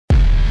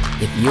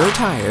If you're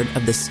tired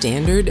of the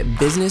standard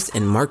business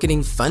and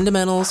marketing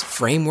fundamentals,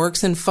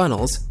 frameworks, and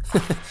funnels,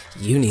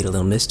 you need a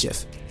little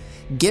mischief.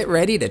 Get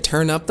ready to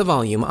turn up the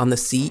volume on the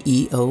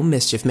CEO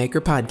Mischief Maker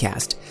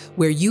podcast,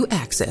 where you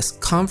access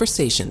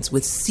conversations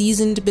with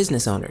seasoned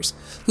business owners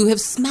who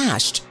have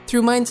smashed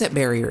through mindset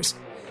barriers,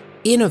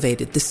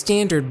 innovated the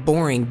standard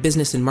boring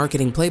business and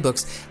marketing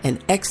playbooks,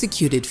 and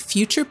executed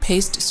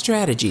future-paced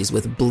strategies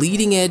with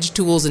bleeding-edge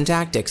tools and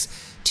tactics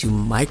to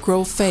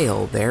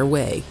micro-fail their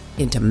way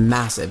into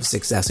massive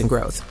success and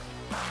growth.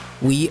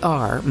 We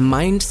are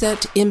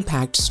Mindset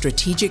Impact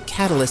Strategic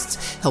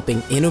Catalysts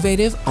helping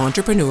innovative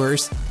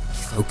entrepreneurs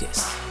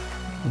focus.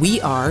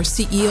 We are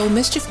CEO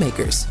Mischief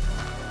Makers.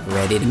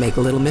 Ready to make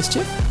a little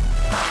mischief?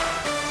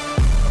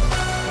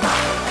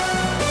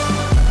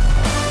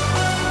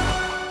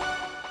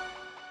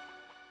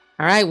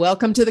 All right,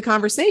 welcome to the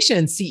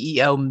conversation,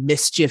 CEO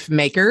Mischief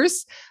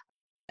Makers.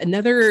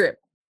 Another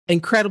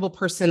incredible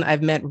person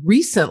I've met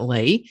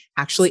recently,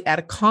 actually at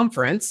a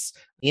conference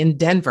in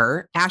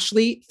Denver.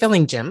 Ashley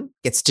Fillingim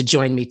gets to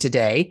join me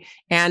today.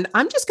 And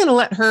I'm just going to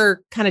let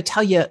her kind of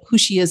tell you who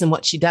she is and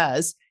what she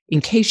does in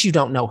case you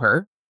don't know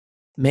her.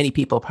 Many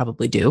people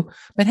probably do.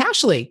 But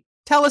Ashley,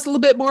 tell us a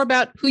little bit more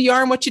about who you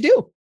are and what you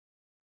do.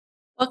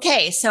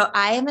 Okay, so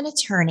I am an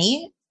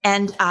attorney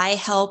and I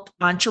help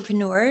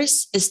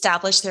entrepreneurs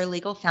establish their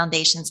legal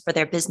foundations for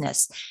their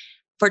business.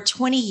 For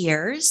 20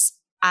 years,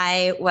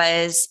 I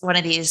was one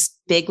of these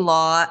big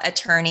law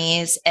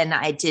attorneys, and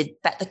I did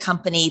bet the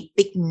company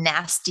big,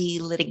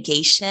 nasty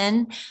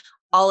litigation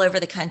all over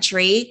the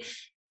country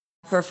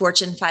for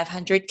Fortune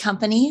 500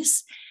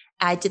 companies.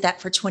 I did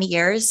that for 20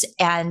 years,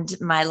 and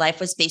my life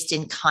was based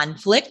in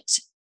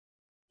conflict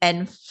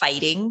and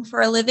fighting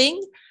for a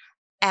living.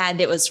 And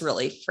it was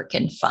really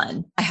freaking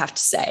fun, I have to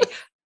say.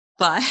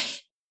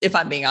 But if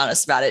I'm being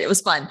honest about it, it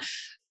was fun.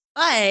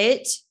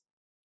 But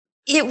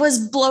it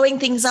was blowing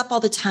things up all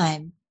the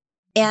time.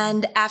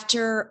 And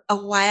after a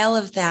while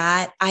of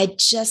that, I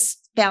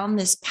just found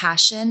this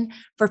passion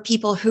for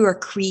people who are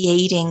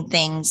creating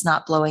things,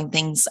 not blowing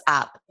things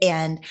up.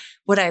 And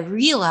what I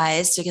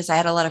realized, because I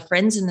had a lot of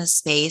friends in this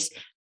space,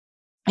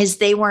 is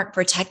they weren't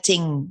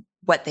protecting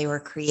what they were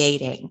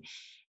creating.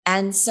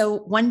 And so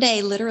one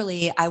day,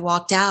 literally, I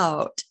walked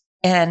out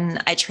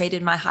and I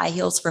traded my high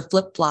heels for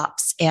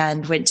flip-flops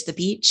and went to the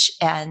beach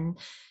and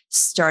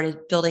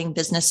started building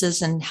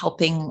businesses and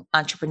helping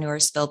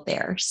entrepreneurs build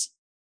theirs.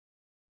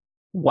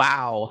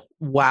 Wow.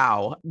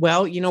 Well,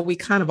 we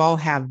kind of all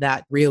have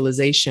that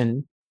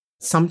realization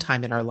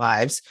sometime in our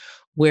lives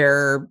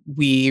where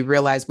we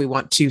realize we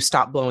want to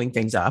stop blowing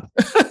things up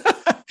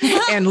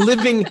and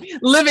living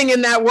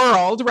in that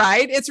world,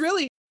 right? It's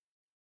really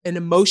an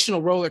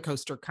emotional roller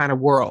coaster kind of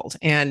world.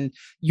 And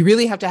you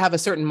really have to have a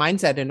certain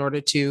mindset in order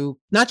to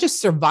not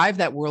just survive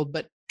that world,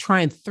 but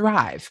try and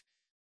thrive.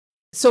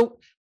 So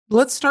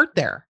let's start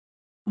there.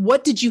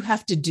 What did you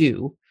have to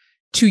do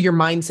to your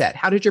mindset?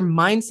 How did your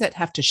mindset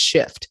have to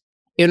shift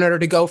in order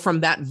to go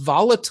from that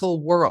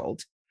volatile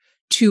world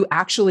to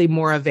actually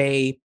more of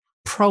a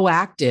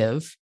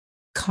proactive,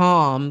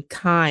 calm,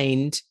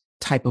 kind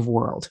type of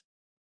world?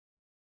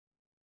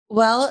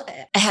 Well,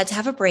 I had to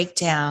have a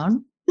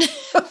breakdown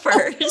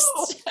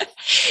first.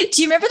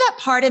 Do you remember that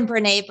part in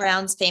Brene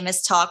Brown's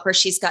famous talk where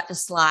she's got the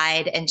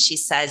slide and she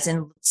says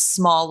in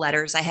small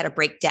letters, I had a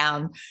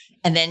breakdown.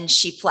 And then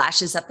she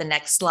flashes up the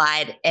next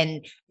slide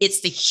and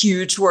it's the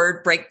huge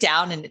word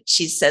breakdown. And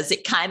she says,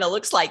 it kind of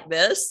looks like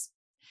this.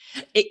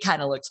 It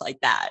kind of looks like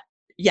that.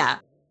 Yeah.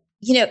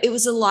 It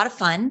was a lot of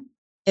fun.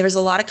 There was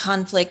a lot of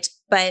conflict,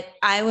 but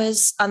I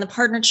was on the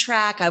partner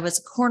track. I was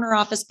a corner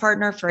office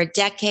partner for a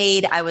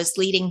decade. I was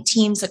leading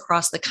teams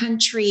across the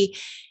country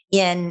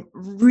in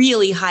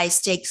really high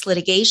stakes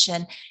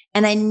litigation.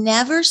 And I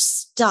never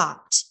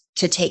stopped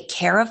to take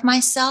care of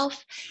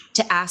myself,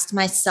 to ask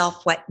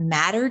myself what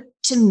mattered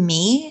to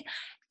me,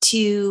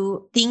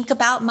 to think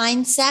about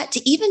mindset,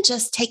 to even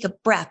just take a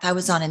breath. I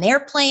was on an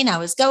airplane. I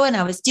was going,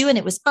 I was doing,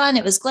 it was fun.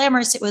 It was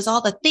glamorous. It was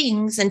all the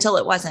things until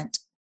it wasn't.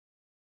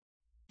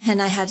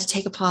 And I had to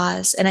take a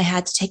pause and I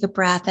had to take a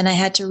breath and I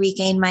had to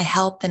regain my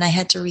health and I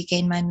had to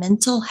regain my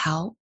mental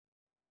health.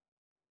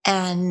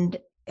 And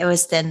it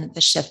was then that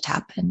the shift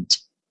happened.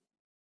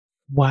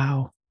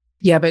 Wow.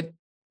 Yeah, but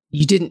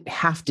you didn't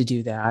have to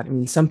do that. I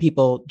mean, some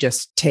people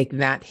just take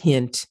that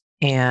hint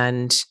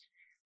and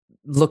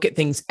look at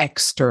things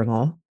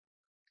external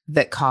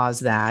that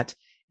cause that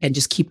and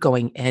just keep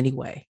going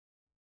anyway.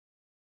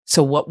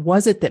 So what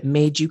was it that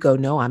made you go,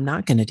 no, I'm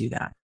not going to do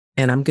that.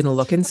 And I'm going to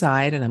look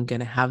inside and I'm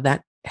going to have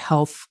that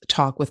health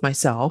talk with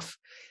myself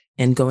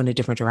and go in a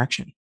different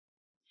direction?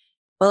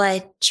 Well,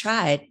 I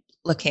tried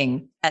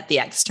looking at the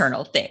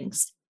external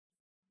things.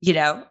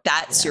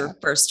 That's your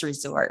first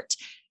resort.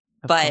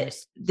 But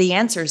the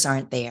answers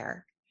aren't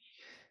there.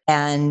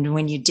 And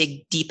when you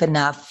dig deep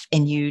enough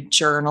and you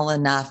journal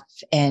enough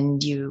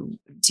and you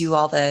do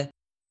all the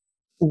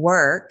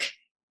work,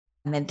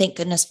 and then thank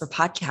goodness for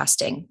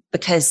podcasting,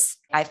 because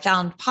I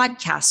found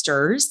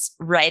podcasters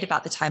right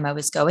about the time I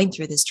was going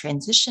through this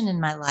transition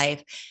in my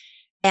life.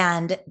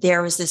 And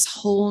there was this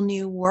whole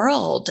new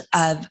world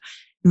of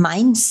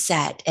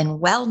mindset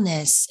and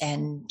wellness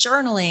and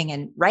journaling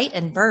and write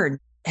and burn.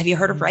 Have you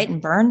heard of write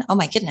and burn? Oh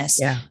my goodness.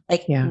 Yeah.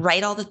 Like Yeah.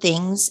 write all the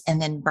things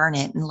and then burn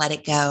it and let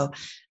it go.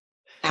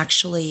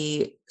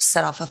 Actually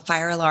set off a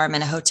fire alarm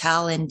in a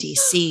hotel in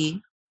DC,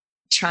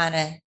 trying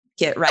to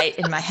get right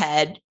in my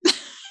head.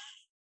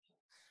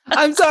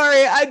 I'm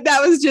sorry.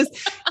 That was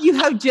just, you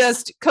have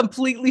just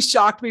completely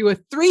shocked me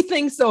with 3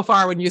 things so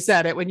far when you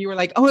said it, when you were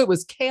like, oh, it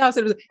was chaos.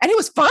 And it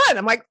was fun.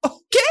 I'm like,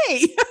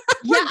 okay,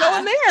 we're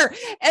going there.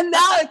 And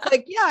now it's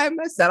like, yeah, I'm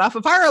going to set off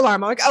a fire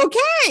alarm. I'm like,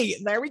 okay,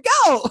 there we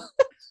go.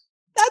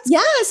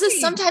 That's so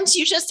sometimes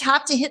you just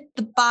have to hit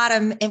the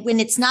bottom. And when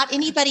it's not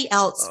anybody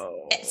else,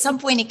 at some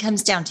point it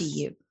comes down to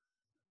you.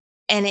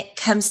 And it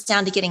comes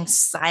down to getting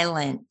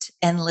silent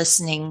and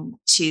listening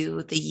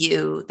to the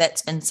you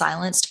that's been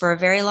silenced for a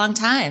very long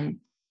time.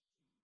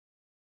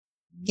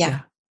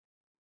 Yeah.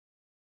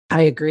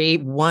 I agree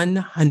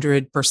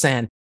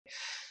 100%.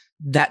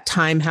 That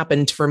time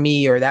happened for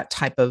me, or that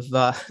type of,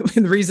 the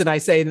reason I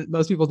say that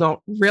most people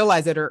don't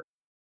realize it or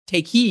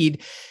take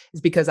heed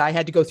is because I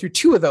had to go through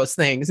 2 of those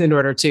things in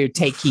order to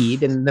take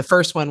heed. And the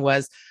first one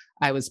was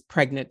I was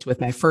pregnant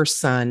with my first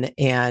son,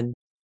 and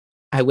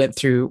I went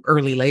through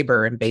early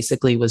labor and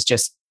basically was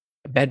just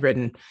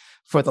bedridden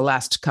for the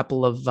last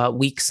couple of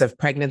weeks of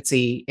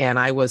pregnancy. And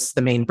I was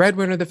the main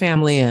breadwinner of the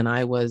family, and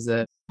I was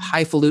a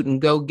highfalutin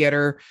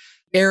go-getter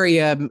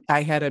area.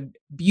 I had a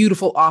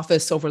beautiful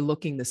office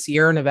overlooking the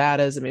Sierra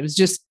Nevadas. I mean, it was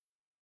just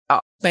a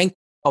bank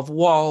of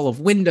wall of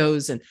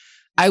windows, and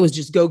I was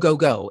just go, go,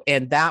 go.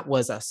 And that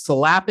was a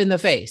slap in the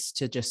face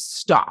to just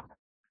stop.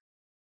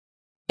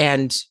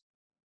 And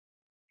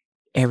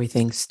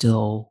everything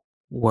still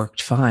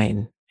worked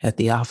fine at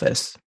the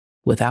office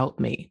without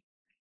me.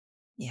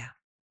 Yeah.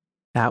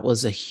 That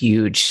was a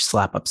huge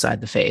slap upside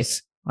the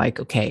face.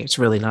 Like, okay, it's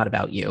really not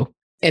about you.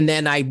 And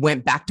then I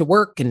went back to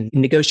work and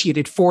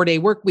negotiated 4-day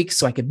work weeks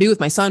so I could be with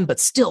my son, but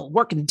still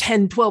working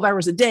 10, 12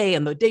 hours a day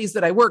on the days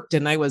that I worked.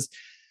 And I was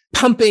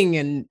pumping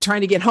and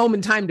trying to get home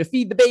in time to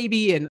feed the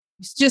baby. And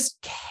it's just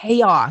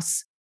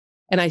chaos.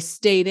 And I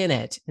stayed in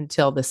it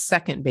until the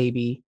second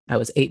baby. I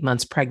was 8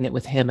 months pregnant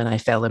with him, and I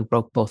fell and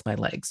broke both my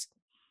legs.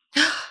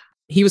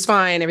 He was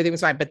fine. Everything was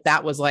fine. But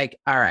that was like,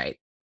 all right,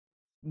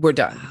 we're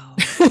done. Wow.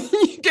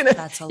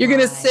 you're going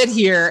to sit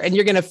here and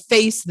you're going to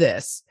face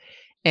this.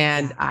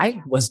 And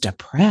I was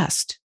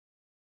depressed.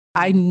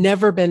 I'd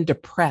never been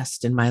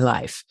depressed in my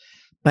life,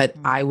 but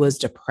I was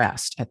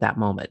depressed at that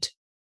moment.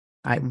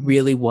 I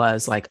really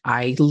was. Like,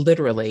 I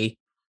literally,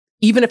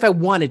 even if I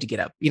wanted to get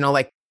up,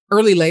 like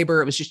early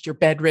labor, it was just you're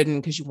bedridden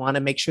because you want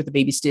to make sure the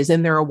baby stays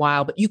in there a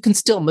while, but you can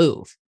still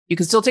move. You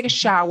can still take a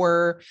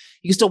shower.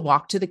 You can still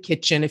walk to the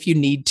kitchen if you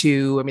need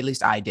to. I mean, at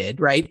least I did,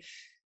 right?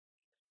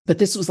 But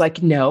this was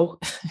like, no,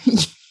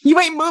 you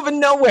ain't moving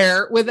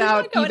nowhere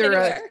without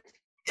either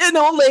an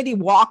old lady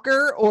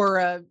walker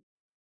or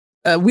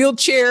a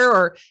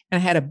wheelchair, and I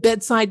had a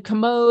bedside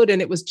commode.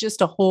 And it was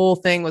just a whole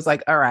thing was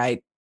like, all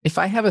right, if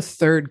I have a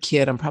third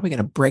kid, I'm probably going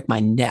to break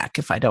my neck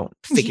if I don't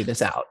figure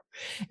this out.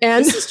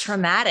 And this is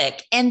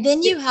traumatic. And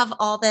then you have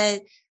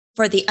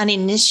for the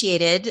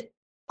uninitiated,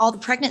 all the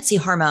pregnancy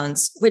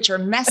hormones, which are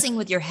messing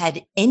with your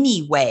head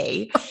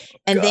anyway.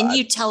 And then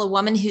you tell a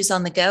woman who's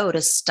on the go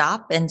to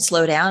stop and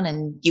slow down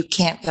and you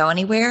can't go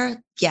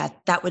anywhere. Yeah,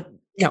 that would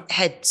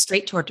head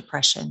straight toward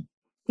depression.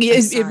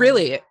 It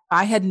really,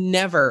 I had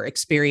never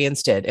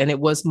experienced it. And it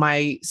was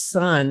my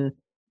son,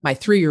 my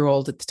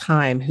 3-year-old at the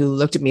time, who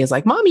looked at me as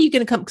like, Mommy, you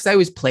going to come? Because I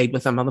always played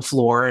with him on the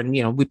floor, and,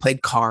 we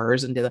played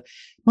cars and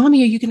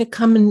Mommy, are you going to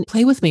come and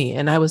play with me?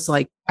 And I was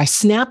like, I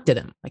snapped at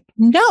him like,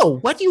 no,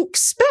 what do you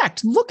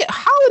expect? Look at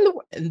how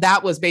and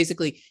that was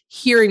basically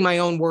hearing my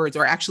own words,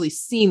 or actually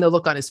seeing the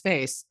look on his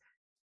face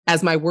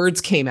as my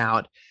words came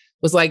out,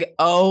 was like,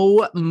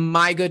 oh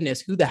my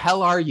goodness, who the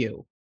hell are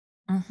you?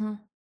 Mm-hmm.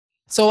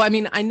 So, I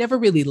mean, I never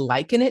really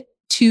liken it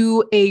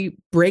to a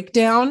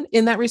breakdown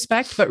in that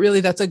respect, but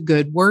really that's a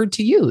good word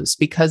to use,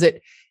 because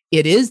it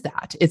is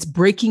that. It's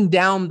breaking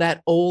down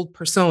that old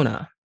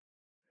persona,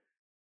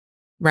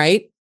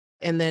 right?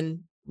 And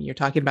then you're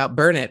talking about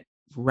burn it,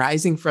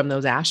 rising from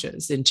those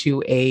ashes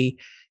into a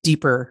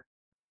deeper,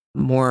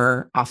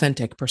 more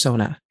authentic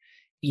persona.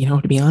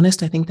 To be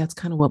honest, I think that's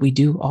kind of what we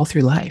do all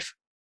through life.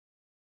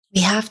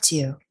 We have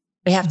to.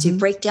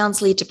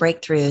 Breakdowns lead to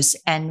breakthroughs.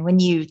 And when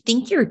you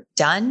think you're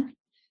done,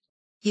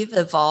 you've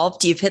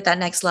evolved, you've hit that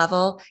next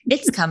level,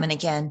 it's coming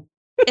again.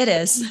 It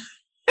is. Isn't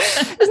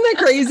that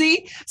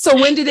crazy? So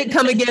when did it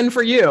come again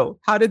for you?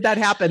 How did that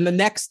happen the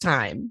next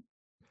time?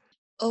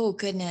 Oh,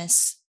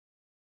 goodness.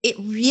 It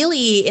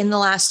really, in the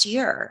last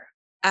year,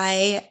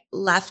 I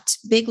left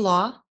big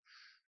law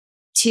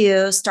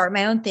to start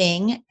my own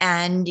thing.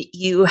 And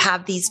you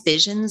have these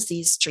visions,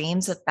 these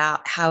dreams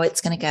about how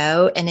it's going to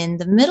go. And in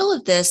the middle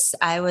of this,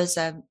 I was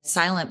a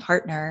silent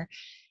partner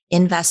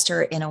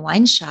investor in a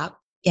wine shop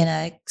in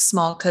a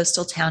small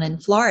coastal town in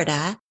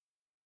Florida.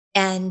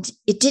 And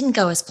it didn't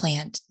go as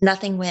planned.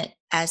 Nothing went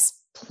as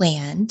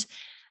planned.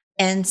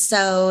 And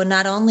so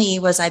not only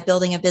was I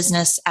building a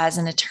business as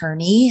an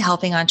attorney,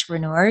 helping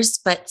entrepreneurs,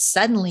 but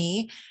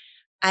suddenly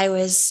I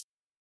was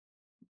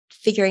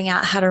figuring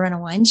out how to run a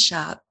wine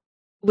shop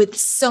with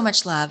so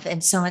much love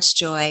and so much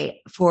joy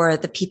for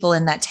the people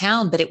in that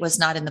town, but it was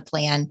not in the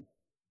plan.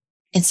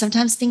 And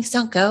sometimes things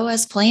don't go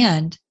as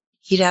planned,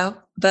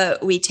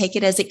 but we take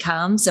it as it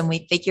comes and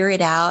we figure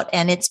it out.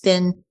 And it's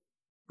been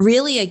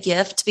really a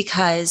gift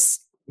because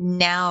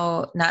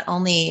now not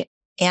only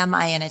am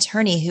I an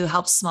attorney who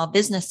helps small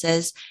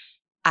businesses,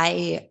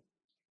 I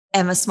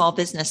am a small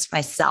business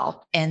myself.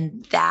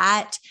 And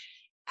that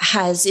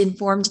has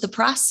informed the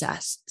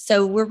process.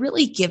 So we're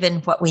really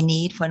given what we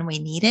need when we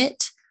need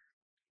it.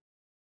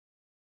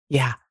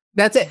 Yeah,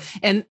 that's it.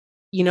 And,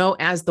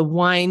 as the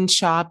wine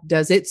shop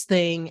does its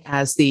thing,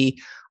 as the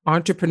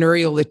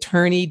entrepreneurial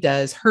attorney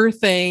does her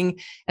thing,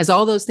 as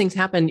all those things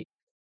happen,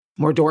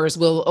 more doors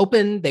will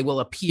open, they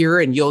will appear,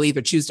 and you'll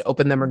either choose to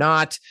open them or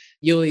not.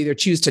 You'll either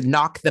choose to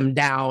knock them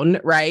down,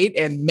 right?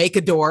 And make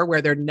a door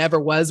where there never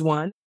was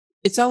one.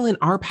 It's all in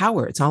our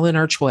power. It's all in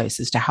our choice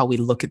as to how we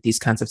look at these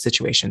kinds of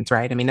situations,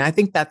 right? I mean, I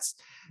think that's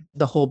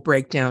the whole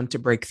breakdown to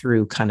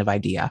breakthrough kind of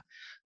idea.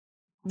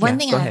 One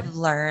thing I've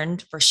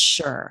learned for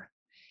sure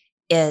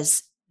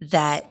is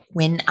that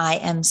when I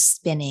am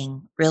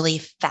spinning really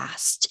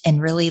fast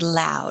and really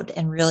loud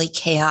and really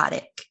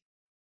chaotic,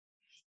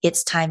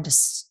 it's time to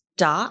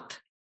stop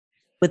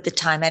with the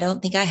time I don't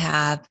think I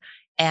have.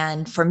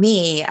 And for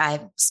me,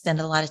 I spend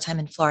a lot of time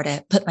in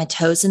Florida, put my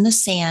toes in the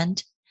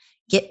sand,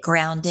 get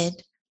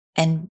grounded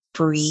and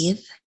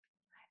breathe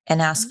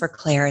and ask for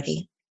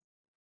clarity.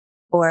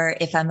 Or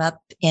if I'm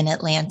up in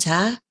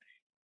Atlanta,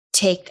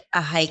 take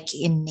a hike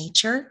in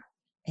nature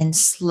and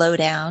slow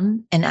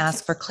down and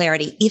ask for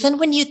clarity, even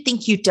when you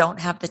think you don't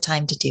have the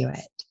time to do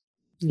it.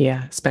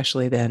 Yeah,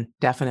 especially then.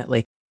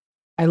 Definitely.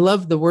 I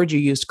love the word you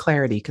used,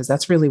 clarity, because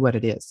that's really what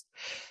it is.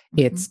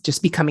 It's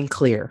just becoming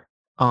clear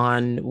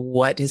on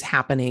what is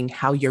happening,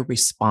 how you're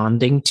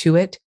responding to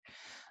it.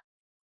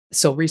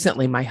 So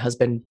recently, my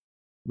husband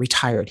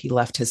retired. He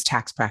left his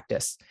tax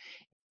practice.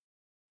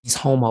 He's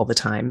home all the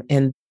time,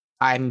 and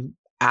I'm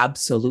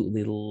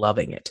absolutely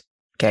loving it.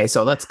 Okay,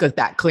 so let's get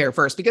that clear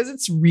first, because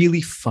it's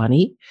really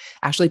funny.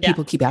 Actually,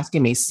 people keep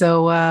asking me,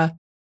 so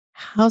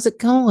how's it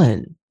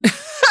going?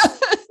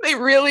 They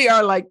really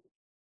are like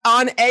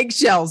on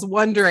eggshells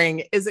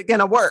wondering, is it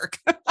going to work?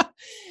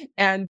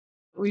 And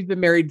we've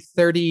been married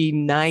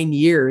 39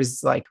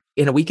 years, like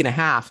in a week and a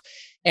half,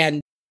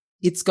 and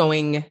it's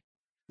going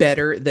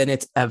better than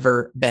it's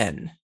ever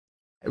been.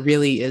 It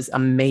really is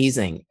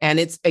amazing.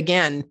 And it's,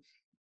 again,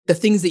 the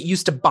things that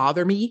used to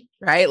bother me,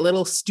 right?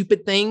 Little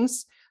stupid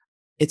things.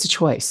 It's a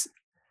choice.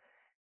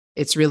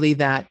 It's really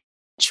that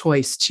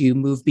choice to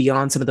move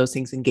beyond some of those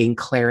things and gain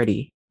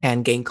clarity.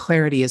 And gain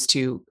clarity is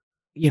to,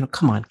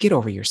 come on, get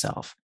over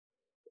yourself.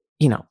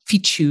 If you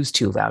choose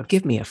too loud,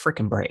 give me a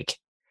freaking break.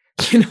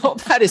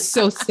 That is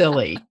so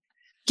silly.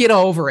 Get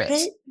over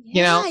it.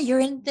 You're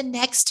in the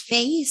next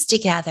phase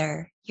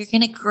together. You're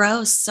going to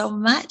grow so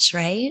much,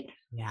 right?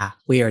 Yeah,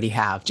 we already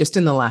have. Just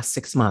in the last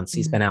 6 months,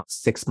 he's been out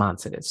 6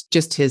 months. And it's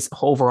just his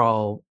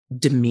overall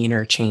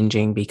demeanor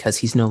changing because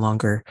he's no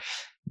longer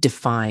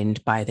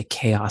defined by the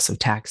chaos of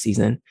tax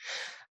season.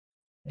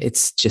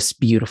 It's just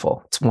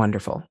beautiful. It's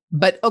wonderful.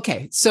 But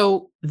okay,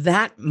 so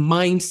that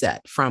mindset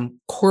from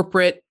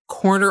corporate,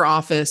 corner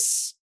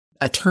office,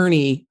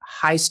 attorney,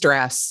 high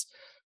stress,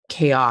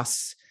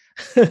 chaos,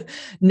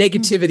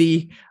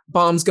 negativity,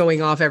 bombs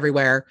going off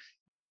everywhere,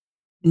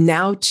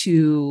 now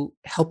to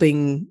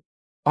helping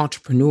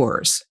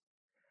entrepreneurs.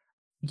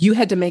 You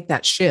had to make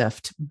that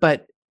shift,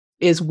 but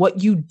is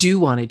what you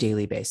do on a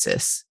daily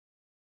basis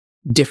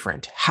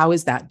different? How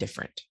is that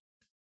different?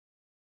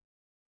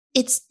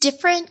 It's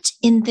different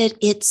in that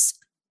it's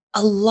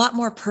a lot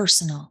more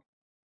personal.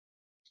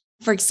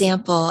 For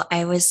example,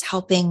 I was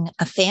helping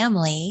a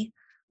family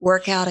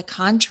work out a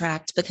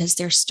contract because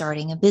they're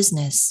starting a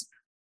business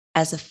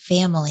as a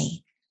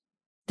family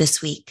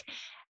this week.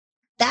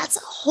 That's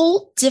a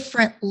whole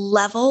different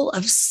level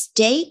of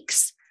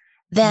stakes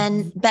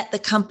than bet the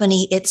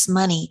company its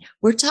money.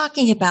 We're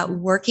talking about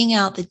working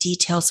out the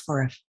details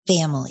for a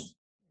family.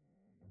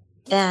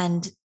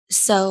 And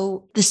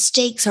so the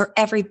stakes are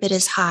every bit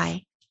as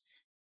high.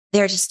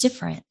 They're just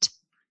different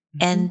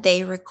and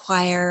they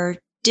require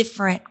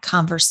different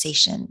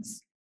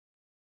conversations.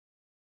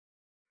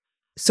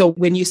 So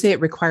when you say it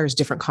requires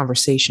different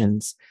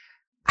conversations,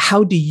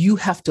 how do you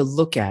have to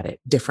look at it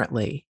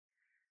differently?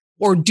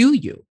 Or do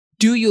you?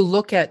 Do you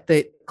look at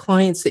the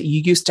clients that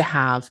you used to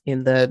have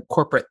in the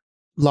corporate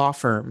law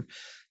firm?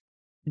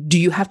 Do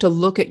you have to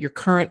look at your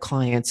current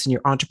clients and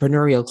your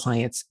entrepreneurial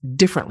clients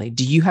differently?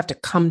 Do you have to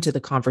come to the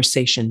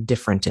conversation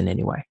different in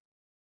any way?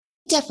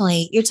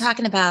 Definitely. You're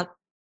talking about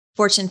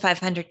Fortune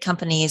 500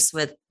 companies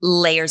with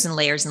layers and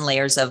layers and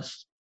layers of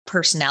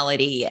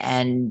personality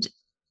and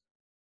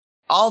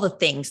all the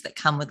things that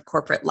come with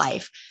corporate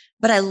life.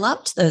 But I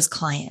loved those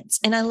clients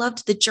and I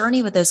loved the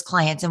journey with those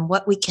clients and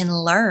what we can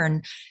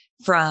learn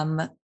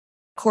from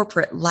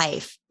corporate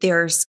life.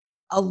 There's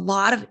a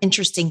lot of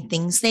interesting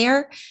things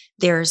there.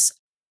 There's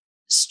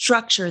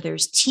structure,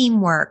 there's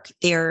teamwork,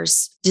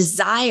 there's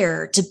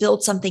desire to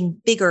build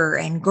something bigger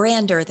and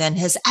grander than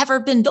has ever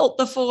been built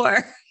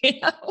before,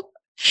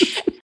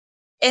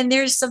 And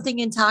there's something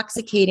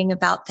intoxicating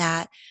about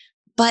that.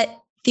 But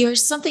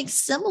there's something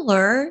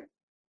similar,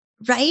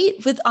 right,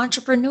 with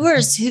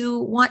entrepreneurs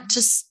who want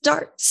to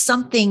start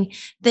something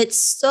that's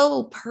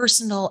so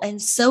personal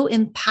and so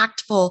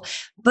impactful,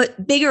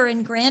 but bigger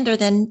and grander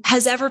than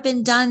has ever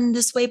been done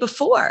this way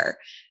before.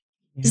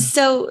 Yeah.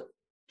 So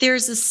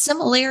there's a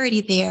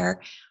similarity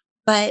there.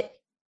 But,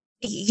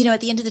 at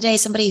the end of the day,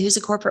 somebody who's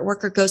a corporate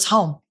worker goes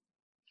home,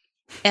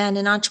 and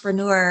an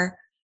entrepreneur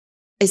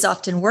is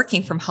often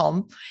working from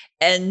home.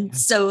 And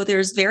so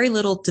there's very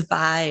little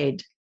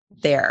divide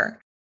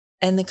there.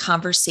 And the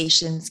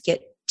conversations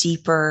get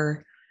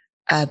deeper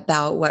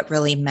about what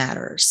really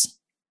matters.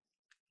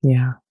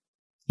 Yeah.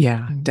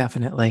 Yeah,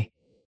 definitely.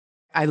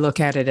 I look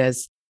at it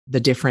as the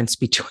difference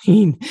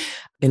between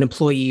an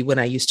employee. When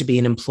I used to be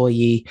an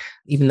employee,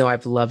 even though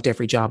I've loved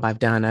every job I've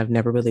done, I've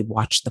never really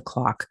watched the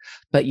clock.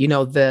 But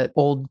the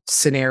old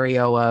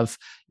scenario of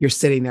you're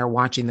sitting there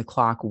watching the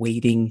clock,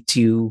 waiting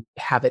to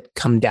have it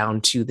come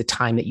down to the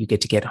time that you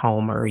get to get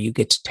home or you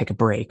get to take a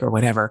break or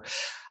whatever.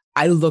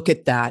 I look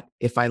at that,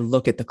 if I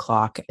look at the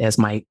clock as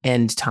my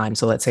end time.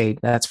 So let's say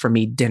that's for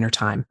me dinner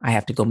time. I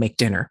have to go make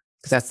dinner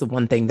because that's the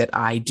one thing that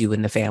I do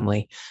in the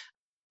family,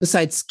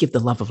 besides give the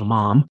love of a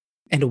mom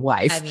and a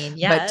wife. I mean,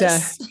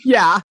 yes.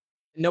 But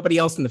nobody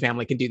else in the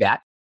family can do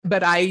that.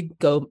 But I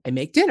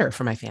make dinner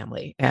for my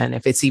family. And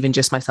if it's even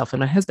just myself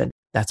and my husband,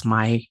 that's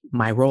my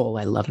role.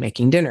 I love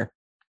making dinner.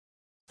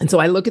 And so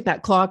I look at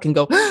that clock and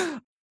go,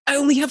 I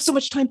only have so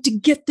much time to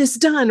get this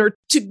done or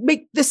to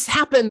make this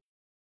happen.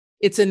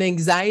 It's an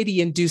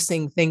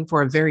anxiety-inducing thing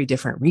for a very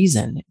different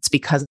reason. It's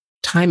because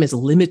time is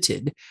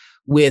limited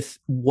with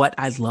what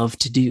I love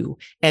to do.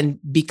 And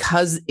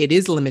because it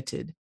is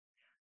limited,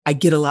 I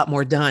get a lot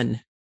more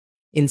done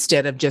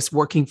instead of just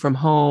working from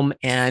home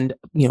and,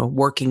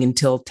 working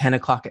until 10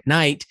 o'clock at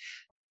night.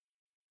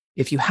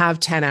 If you have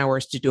 10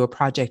 hours to do a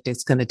project,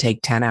 it's going to take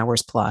 10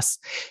 hours plus.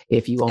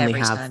 If you only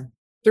have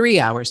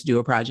 3 hours to do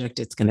a project,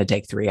 it's going to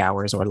take 3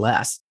 hours or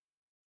less.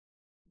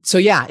 So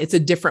yeah, it's a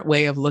different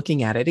way of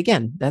looking at it.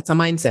 Again, that's a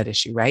mindset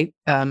issue, right?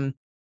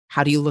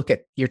 How do you look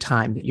at your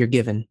time that you're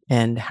given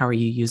and how are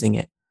you using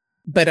it?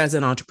 But as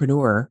an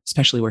entrepreneur,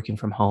 especially working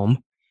from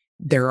home,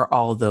 there are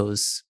all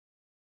those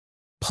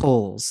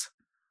pulls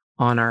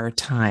on our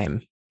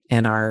time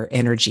and our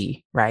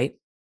energy, right?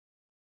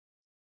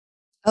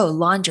 Oh,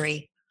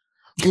 laundry.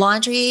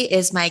 Laundry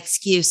is my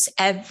excuse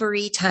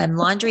every time.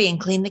 Laundry and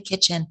clean the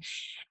kitchen.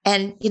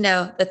 And,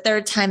 the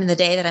third time in the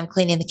day that I'm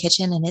cleaning the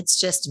kitchen and it's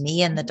just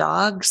me and the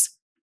dogs.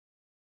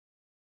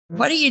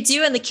 What do you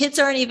do? And the kids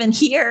aren't even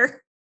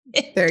here.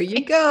 There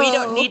you go. We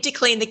don't need to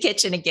clean the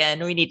kitchen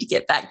again. We need to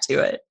get back to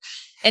it.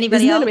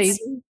 Anybody else?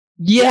 Amazing?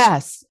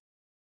 Yes.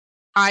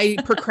 I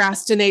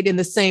procrastinate in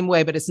the same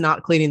way, but it's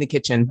not cleaning the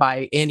kitchen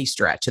by any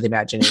stretch of the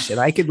imagination.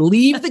 I could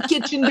leave the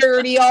kitchen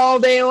dirty all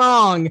day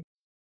long.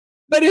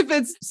 But if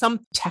it's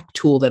some tech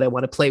tool that I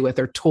want to play with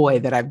or toy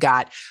that I've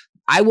got,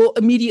 I will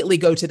immediately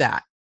go to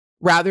that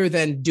rather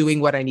than doing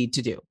what I need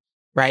to do.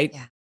 Right.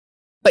 Yeah.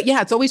 But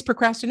yeah, it's always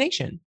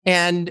procrastination.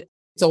 And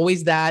it's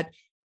always that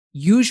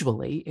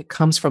usually it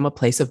comes from a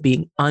place of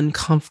being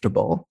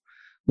uncomfortable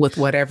with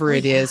whatever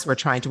it is we're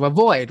trying to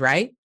avoid.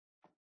 Right.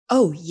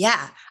 Oh,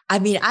 yeah. I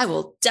mean, I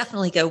will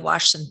definitely go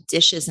wash some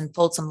dishes and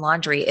fold some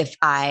laundry if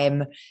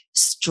I'm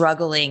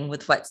struggling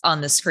with what's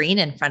on the screen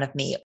in front of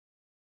me.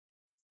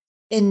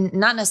 And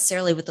not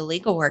necessarily with the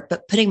legal work,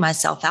 but putting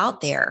myself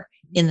out there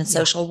in the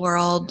social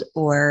world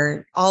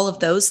or all of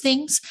those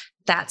things.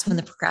 That's when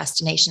the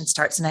procrastination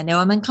starts. And I know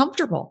I'm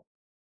uncomfortable.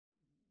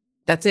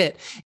 That's it.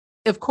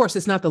 Of course,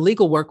 it's not the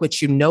legal work,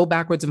 which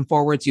backwards and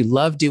forwards, you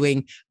love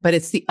doing, but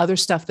it's the other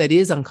stuff that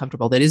is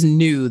uncomfortable, that is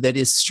new, that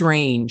is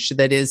strange,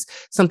 that is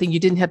something you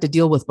didn't have to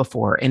deal with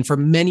before. And for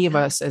many of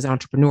us as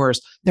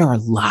entrepreneurs, there are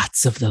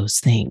lots of those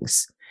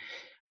things,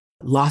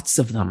 lots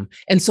of them.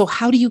 And so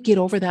how do you get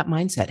over that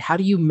mindset? How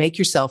do you make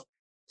yourself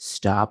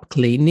stop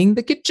cleaning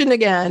the kitchen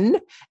again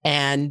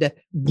and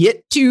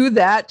get to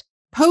that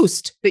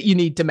post that you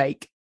need to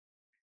make?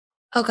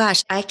 Oh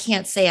gosh, I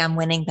can't say I'm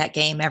winning that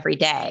game every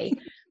day.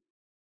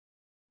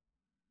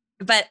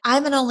 But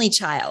I'm an only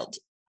child,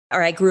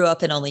 or I grew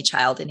up an only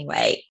child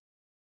anyway.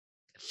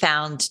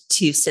 Found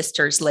two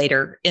sisters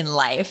later in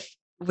life,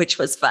 which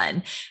was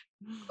fun.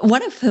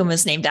 One of whom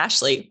was named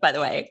Ashley, by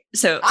the way.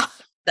 So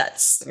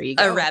that's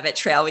a rabbit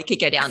trail we could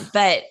go down.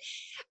 But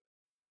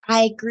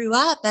I grew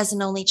up as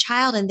an only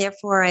child, and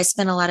therefore I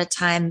spent a lot of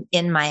time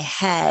in my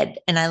head,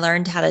 and I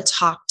learned how to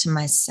talk to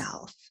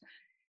myself.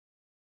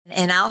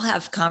 And I'll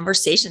have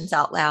conversations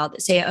out loud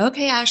that say,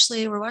 okay,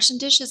 Ashley, we're washing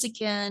dishes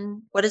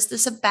again. What is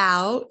this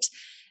about?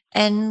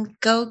 And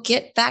go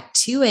get back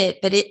to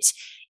it. But it's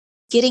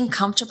getting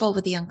comfortable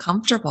with the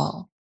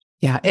uncomfortable.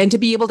 Yeah. And to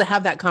be able to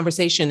have that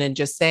conversation and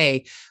just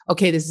say,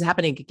 okay, this is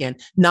happening again,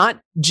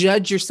 not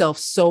judge yourself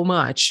so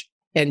much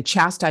and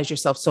chastise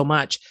yourself so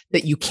much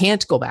that you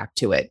can't go back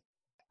to it.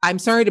 I'm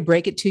sorry to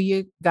break it to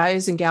you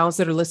guys and gals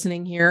that are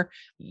listening here.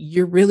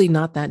 You're really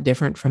not that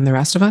different from the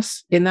rest of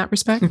us in that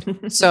respect.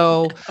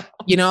 So,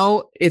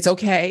 it's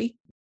okay.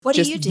 What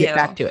Just do you do? get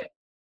back to it.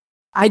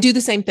 I do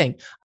the same thing.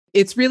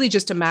 It's really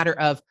just a matter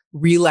of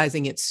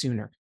realizing it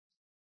sooner.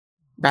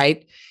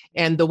 Right.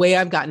 And the way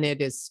I've gotten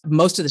it is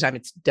most of the time,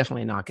 it's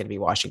definitely not going to be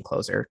washing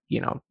clothes or,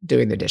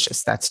 doing the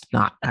dishes. That's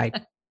not,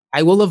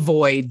 I will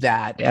avoid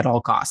that at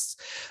all costs.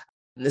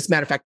 As a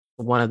matter of fact,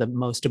 one of the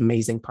most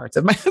amazing parts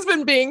of my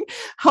husband being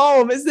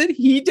home is that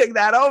he took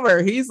that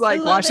over. He's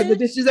like washing the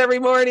dishes every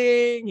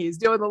morning. He's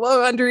doing the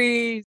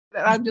laundry.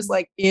 And I'm just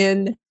like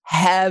in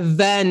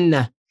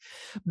heaven.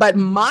 But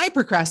my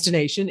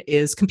procrastination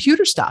is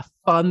computer stuff,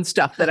 fun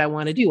stuff that I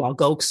want to do. I'll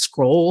go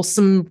scroll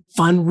some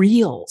fun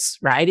reels,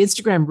 right?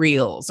 Instagram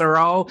reels, or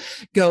I'll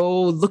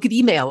go look at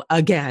email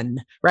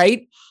again,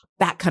 right?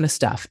 That kind of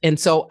stuff. And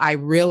so I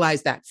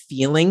realize that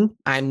feeling.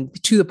 I'm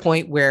to the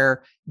point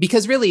where,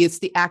 because really it's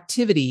the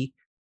activity,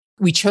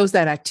 we chose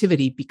that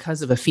activity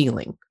because of a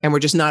feeling, and we're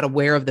just not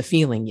aware of the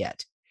feeling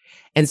yet.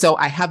 And so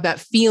I have that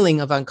feeling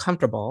of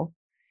uncomfortable,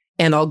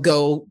 and I'll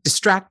go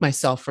distract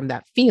myself from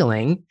that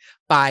feeling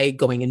by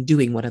going and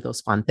doing one of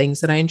those fun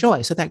things that I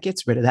enjoy. So that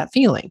gets rid of that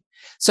feeling.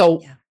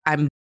 So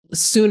I'm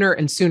sooner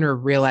and sooner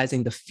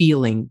realizing the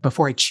feeling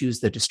before I choose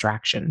the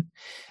distraction.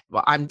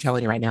 Well, I'm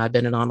telling you right now, I've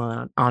been an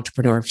online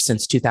entrepreneur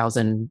since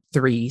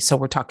 2003. So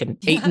we're talking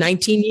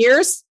 19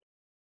 years.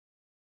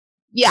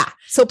 Yeah.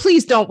 So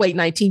please don't wait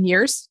 19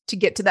 years to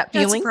get to that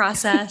feeling. That's a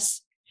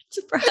process. It's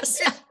a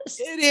process.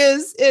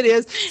 It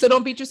is. So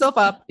don't beat yourself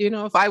up.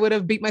 If I would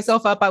have beat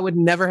myself up, I would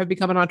never have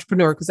become an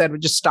entrepreneur, because I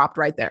would just stopped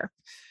right there.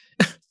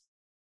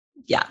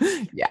 Yeah.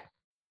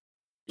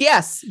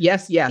 Yes. Be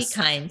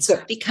kind.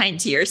 So, be kind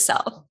to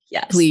yourself.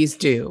 Yes. Please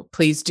do.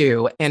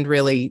 And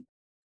really,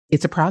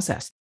 it's a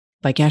process.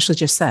 Like Ashley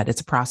just said,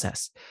 it's a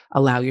process.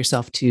 Allow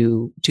yourself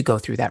to go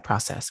through that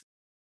process.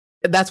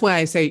 That's why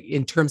I say,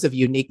 in terms of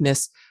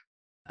uniqueness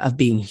of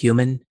being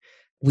human,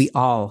 we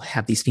all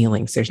have these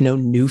feelings. There's no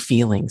new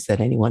feelings that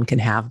anyone can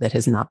have that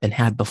has not been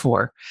had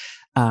before.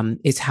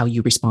 It's how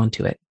you respond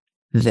to it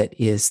that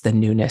is the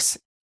newness.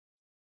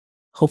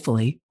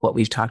 Hopefully, what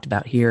we've talked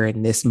about here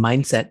in this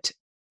mindset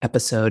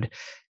episode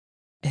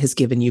has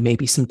given you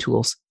maybe some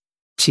tools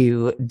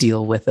to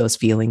deal with those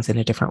feelings in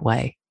a different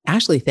way.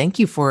 Ashley, thank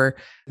you for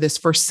this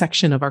first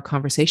section of our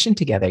conversation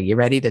together. You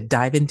ready to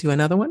dive into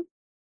another one?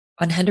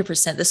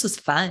 100%. This was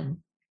fun.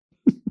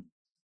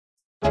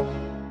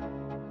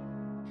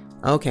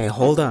 Okay,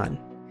 hold on.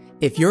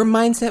 If your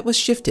mindset was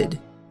shifted,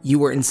 you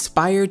were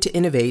inspired to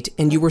innovate,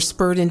 and you were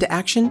spurred into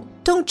action,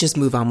 don't just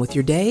move on with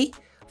your day.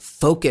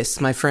 Focus,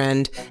 my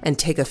friend, and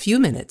take a few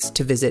minutes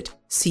to visit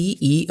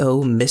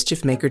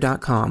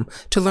CEOmischiefmaker.com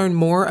to learn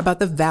more about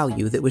the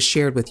value that was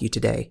shared with you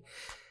today.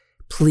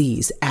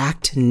 Please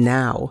act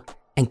now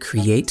and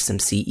create some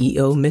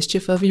CEO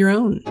mischief of your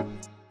own.